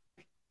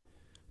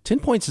 10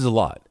 points is a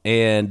lot.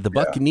 And the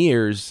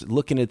Buccaneers,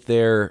 looking at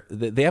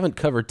they haven't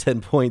covered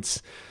 10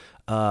 points,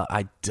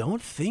 I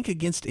don't think,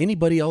 against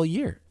anybody all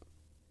year.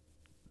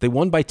 They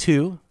won by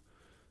 2.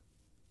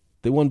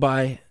 They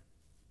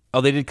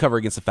did cover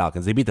against the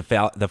Falcons. They beat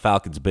the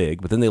Falcons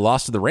big, but then they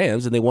lost to the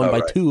Rams, and they won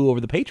by 2 over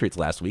the Patriots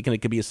last week. And it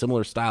could be a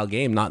similar style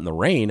game, not in the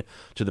rain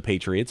to the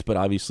Patriots, but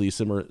obviously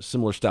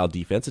similar style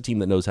defense, a team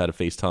that knows how to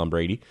face Tom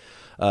Brady.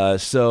 I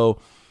feel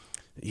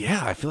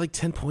like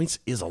 10 points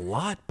is a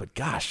lot, but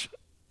gosh,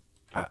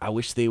 I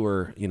wish they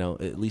were,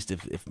 at least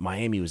if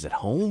Miami was at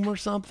home or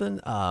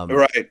something.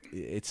 Right.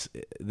 This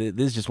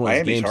is just one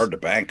Miami's of those games hard to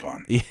bank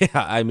on. Yeah,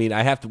 I mean,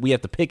 we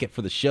have to pick it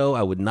for the show.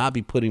 I would not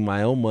be putting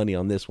my own money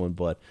on this one,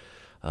 but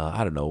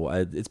I don't know.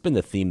 It's been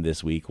the theme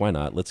this week. Why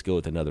not? Let's go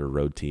with another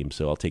road team.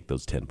 So I'll take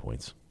those 10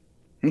 points.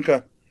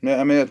 Okay. Yeah,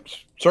 I mean,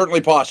 it's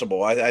certainly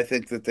possible. I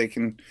think that they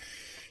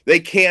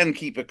can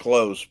keep it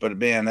close, but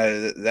man,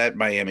 that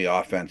Miami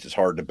offense is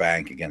hard to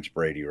bank against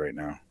Brady right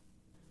now.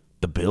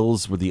 The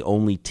Bills were the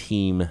only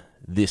team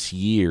this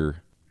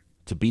year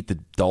to beat the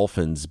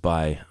Dolphins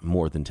by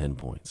more than 10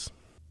 points.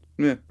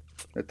 Yeah,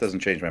 that doesn't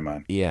change my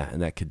mind. Yeah, and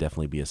that could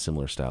definitely be a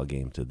similar style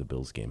game to the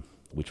Bills game,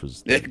 which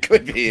was... It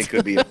could be a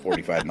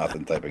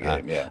 45-0 type of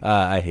game, yeah.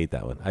 I hate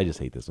that one. I just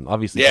hate this one.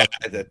 Obviously,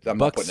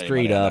 Bucks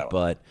straight up,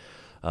 but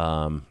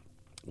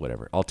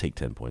whatever. I'll take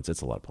 10 points.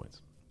 That's a lot of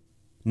points.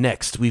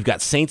 Next, we've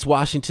got Saints,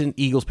 Washington,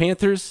 Eagles,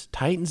 Panthers,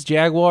 Titans,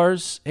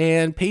 Jaguars,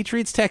 and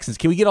Patriots, Texans.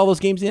 Can we get all those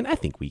games in? I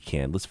think we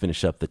can. Let's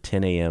finish up the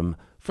 10 a.m.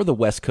 for the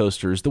West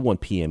Coasters, the 1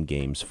 p.m.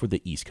 games for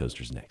the East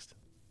Coasters next.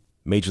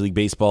 Major League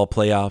Baseball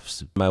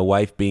playoffs. My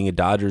wife being a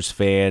Dodgers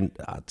fan,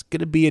 it's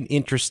going to be an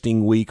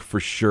interesting week for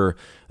sure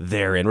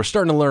there. And we're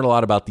starting to learn a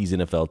lot about these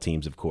NFL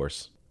teams, of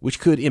course, which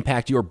could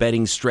impact your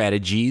betting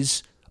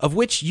strategies, of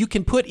which you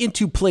can put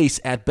into place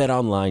at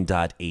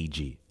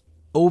betonline.ag.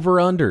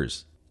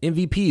 Over-unders.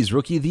 MVPs,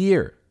 Rookie of the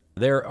Year.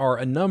 There are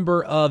a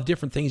number of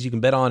different things you can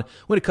bet on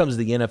when it comes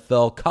to the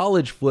NFL,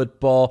 college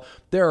football.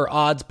 There are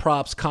odds,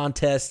 props,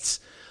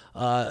 contests,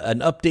 an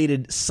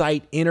updated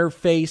site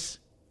interface,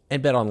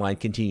 and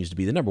BetOnline continues to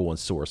be the number one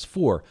source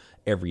for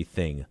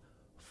everything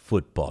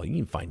football. You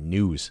can find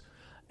news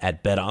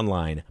at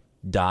betonline.ag.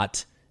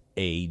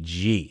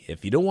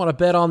 If you don't want to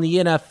bet on the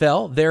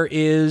NFL, there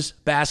is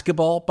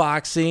basketball,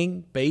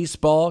 boxing,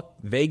 baseball,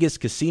 Vegas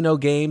casino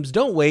games.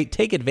 Don't wait.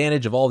 Take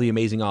advantage of all the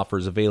amazing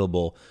offers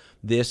available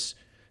this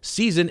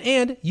season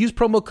and use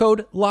promo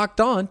code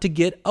LOCKEDON to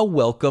get a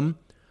welcome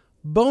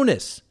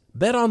bonus.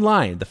 Bet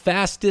online, the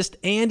fastest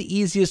and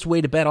easiest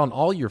way to bet on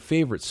all your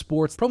favorite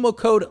sports. Promo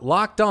code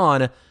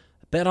LOCKEDON.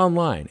 Bet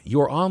online,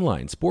 your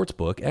online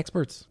sportsbook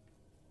experts.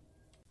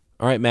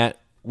 All right, Matt.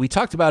 We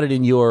talked about it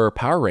in your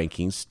power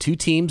rankings. 2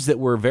 teams that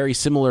were very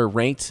similar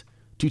ranked,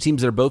 2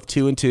 teams that are both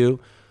 2-2,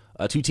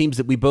 2 teams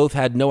that we both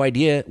had no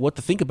idea what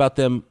to think about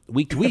them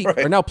week to week right.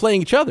 are now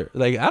playing each other.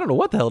 Like, I don't know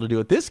what the hell to do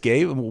with this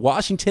game.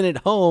 Washington at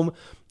home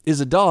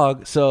is a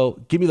dog, so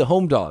give me the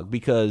home dog,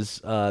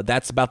 because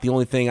that's about the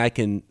only thing I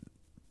can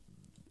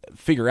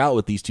figure out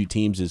with these 2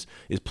 teams is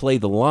play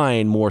the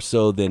line more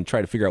so than try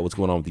to figure out what's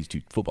going on with these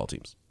 2 football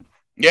teams.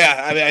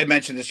 Yeah, I mean, I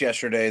mentioned this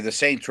yesterday. The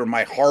Saints were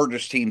my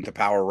hardest team to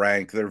power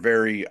rank. They're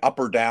very up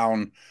or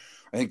down.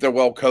 I think they're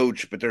well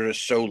coached, but they're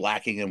just so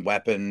lacking in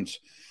weapons.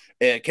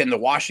 Can the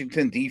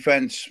Washington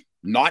defense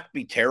not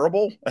be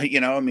terrible?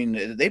 I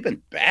mean, they've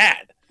been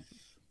bad.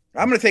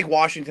 I'm going to take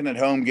Washington at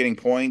home getting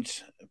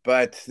points,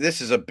 but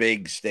this is a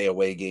big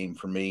stay-away game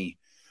for me.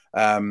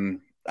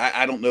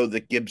 I don't know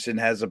that Gibson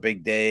has a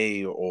big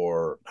day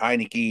or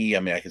Heineke. I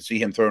mean, I can see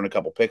him throwing a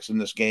couple picks in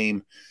this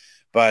game.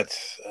 But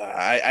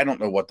I don't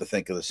know what to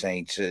think of the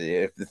Saints.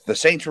 If the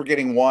Saints were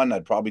getting 1,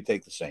 I'd probably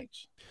take the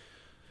Saints.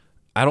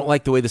 I don't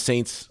like the way the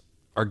Saints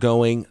are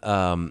going.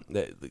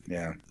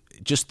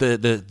 Just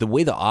the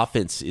way the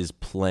offense is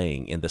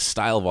playing and the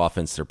style of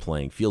offense they're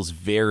playing feels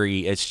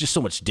it's just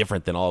so much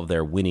different than all of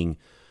their winning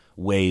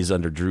ways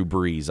under Drew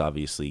Brees,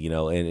 obviously,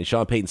 and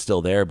Sean Payton's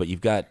still there, but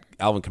you've got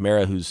Alvin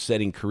Kamara who's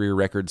setting career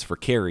records for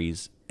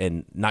carries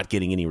and not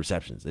getting any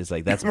receptions. It's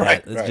like, that's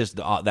right, bad. It's just,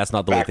 that's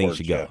not the way things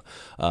should go.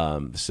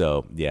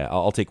 Yeah.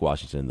 I'll take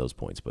Washington in those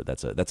points, but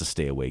that's a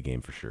stay away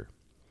game for sure.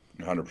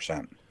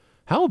 100%.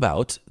 How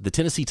about the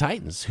Tennessee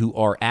Titans, who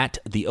are at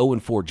the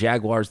 0-4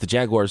 Jaguars? The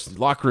Jaguars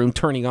locker room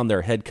turning on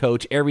their head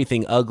coach.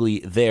 Everything ugly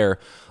there.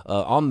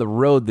 On the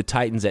road, the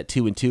Titans at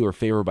 2-2 are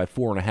favored by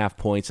 4.5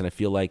 points, and I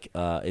feel like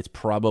it's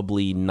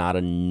probably not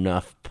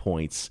enough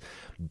points.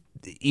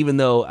 Even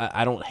though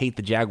I don't hate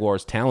the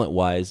Jaguars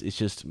talent-wise, it's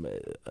just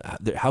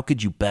how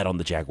could you bet on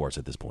the Jaguars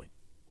at this point?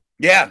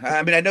 Yeah,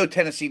 I mean, I know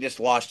Tennessee just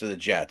lost to the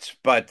Jets,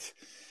 but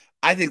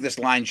I think this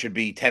line should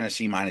be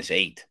Tennessee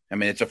 -8. I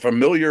mean, it's a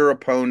familiar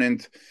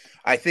opponent.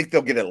 I think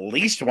they'll get at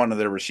least one of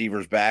their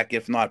receivers back,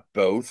 if not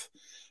both.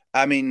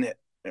 I mean,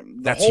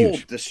 That's whole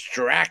huge.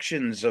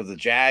 Distractions of the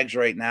Jags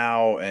right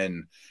now,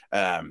 and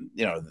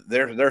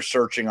they're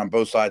searching on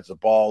both sides of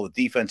the ball. The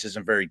defense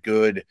isn't very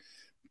good.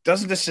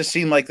 Doesn't this just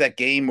seem like that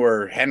game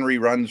where Henry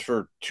runs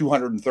for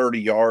 230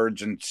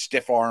 yards and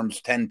stiff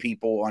arms 10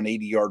 people on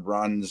 80-yard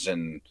runs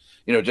and,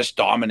 just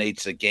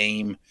dominates the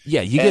game?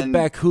 Yeah, you get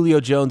back Julio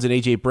Jones and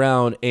A.J.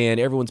 Brown, and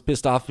everyone's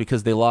pissed off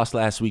because they lost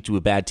last week to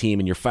a bad team,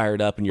 and you're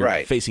fired up, and you're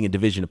facing a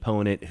division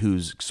opponent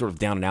who's sort of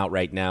down and out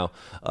right now,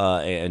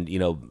 and,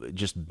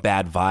 just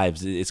bad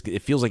vibes.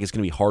 It feels like it's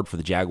going to be hard for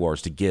the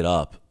Jaguars to get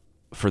up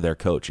for their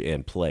coach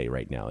and play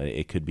right now.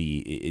 It could be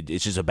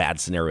it's just a bad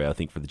scenario, I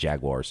think, for the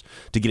Jaguars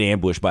to get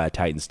ambushed by a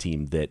Titans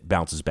team that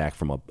bounces back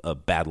from a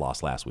bad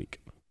loss last week.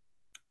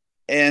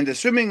 And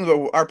assuming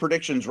our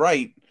prediction's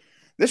right,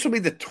 this will be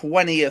the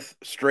 20th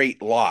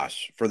straight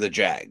loss for the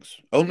Jags.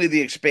 Only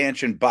the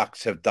expansion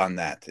Bucks have done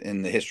that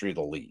in the history of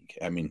the league.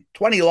 I mean,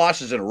 20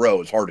 losses in a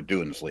row is hard to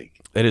do in this league.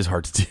 It is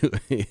hard to do.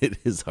 It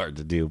is hard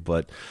to do,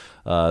 but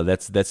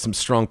that's some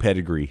strong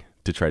pedigree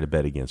to try to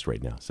bet against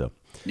right now. So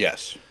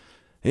yes.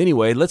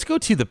 Anyway, let's go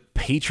to the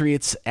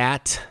Patriots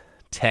at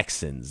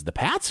Texans. The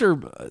Pats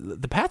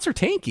are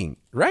tanking,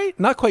 right?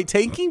 Not quite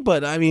tanking,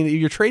 but I mean,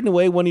 you're trading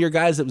away one of your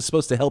guys that was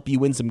supposed to help you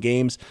win some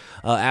games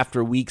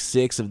after week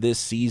 6 of this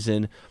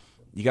season.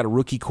 You got a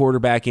rookie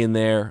quarterback in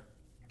there.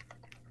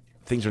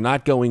 Things are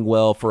not going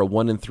well for a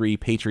 1-3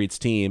 Patriots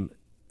team.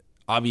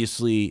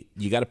 Obviously,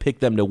 you got to pick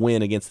them to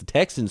win against the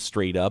Texans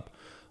straight up.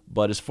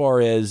 But as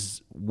far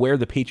as where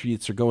the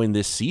Patriots are going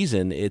this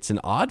season, it's an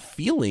odd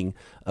feeling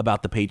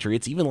about the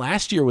Patriots. Even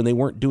last year when they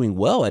weren't doing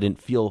well, I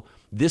didn't feel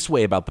this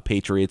way about the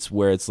Patriots,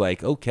 where it's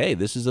like, okay,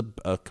 this is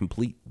a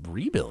complete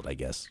rebuild, I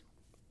guess.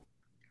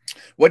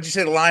 What'd you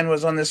say the line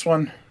was on this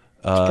one?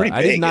 It's pretty big,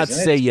 I did not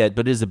say it? yet,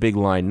 but it is a big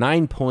line.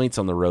 9 points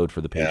on the road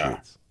for the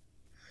Patriots.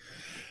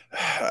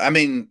 Yeah. I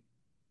mean,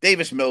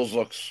 Davis Mills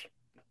looks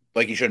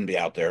like he shouldn't be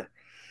out there.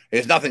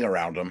 There's nothing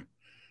around him.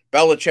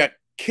 Belichick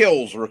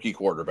kills rookie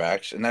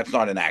quarterbacks, and that's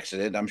not an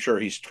accident. I'm sure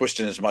he's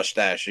twisting his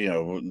mustache,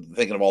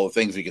 thinking of all the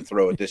things he can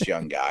throw at this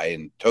young guy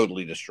and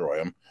totally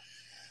destroy him.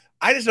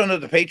 I just don't know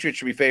if the Patriots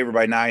should be favored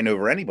by 9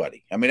 over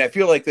anybody. I mean, I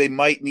feel like they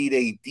might need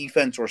a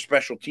defense or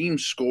special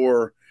teams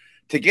score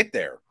to get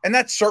there. And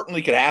that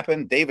certainly could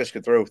happen. Davis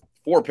could throw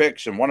 4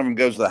 picks and one of them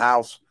goes to the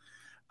house.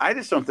 I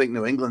just don't think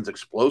New England's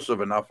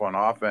explosive enough on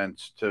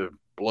offense to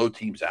blow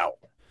teams out.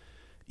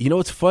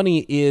 What's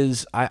funny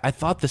is I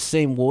thought the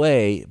same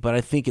way, but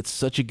I think it's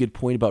such a good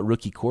point about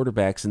rookie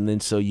quarterbacks. And then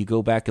so you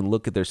go back and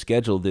look at their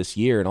schedule this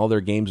year, and all their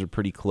games are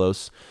pretty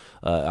close.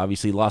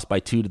 Obviously, lost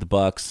by 2 to the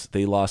Bucks.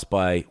 They lost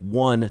by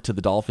 1 to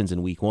the Dolphins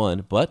in Week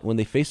 1. But when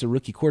they faced a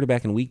rookie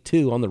quarterback in Week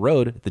 2 on the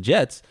road, the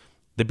Jets,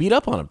 they beat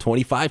up on them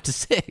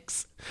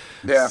 25-6.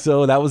 Yeah.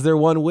 So that was their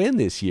one win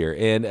this year,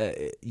 and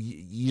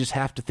you just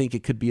have to think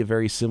it could be a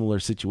very similar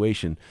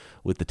situation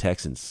with the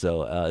Texans.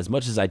 So as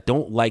much as I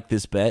don't like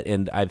this bet,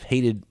 and I've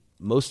hated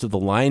most of the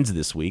lines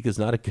this week, it's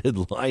not a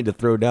good line to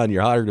throw down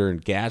your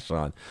hard-earned cash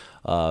on.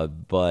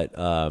 But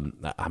I'm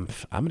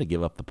going to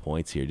give up the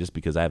points here just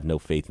because I have no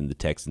faith in the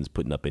Texans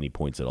putting up any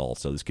points at all.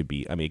 So this could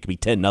be, it could be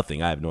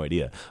 10-0. I have no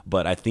idea,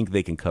 but I think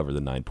they can cover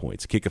the 9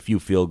 points, kick a few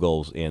field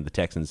goals, and the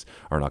Texans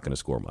are not going to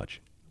score much.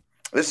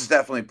 This is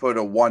definitely put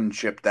a 1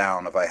 chip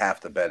down if I have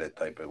to bet it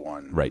type of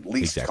one. Right.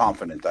 Least exactly.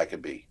 confident I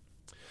could be.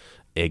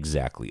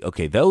 Exactly.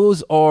 Okay,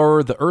 those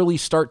are the early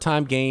start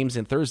time games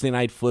in Thursday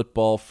Night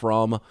Football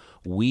from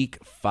Week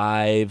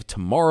 5.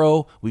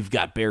 Tomorrow, we've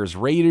got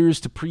Bears-Raiders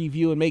to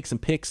preview and make some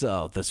picks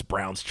of. This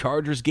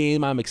Browns-Chargers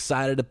game I'm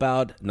excited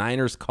about.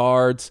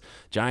 Niners-Cards,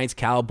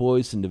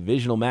 Giants-Cowboys, some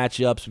divisional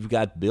matchups. We've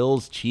got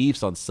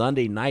Bills-Chiefs on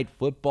Sunday Night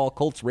Football,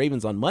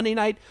 Colts-Ravens on Monday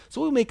night. So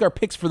we'll make our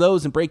picks for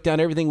those and break down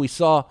everything we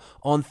saw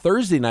on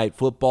Thursday Night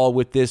Football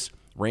with this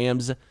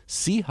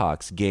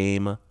Rams-Seahawks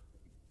game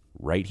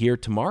right here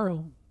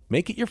tomorrow.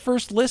 Make it your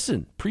first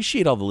listen.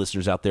 Appreciate all the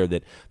listeners out there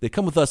that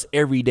come with us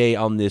every day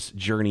on this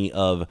journey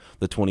of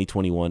the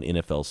 2021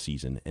 NFL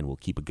season. And we'll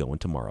keep it going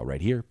tomorrow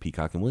right here.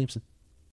 Peacock and Williamson.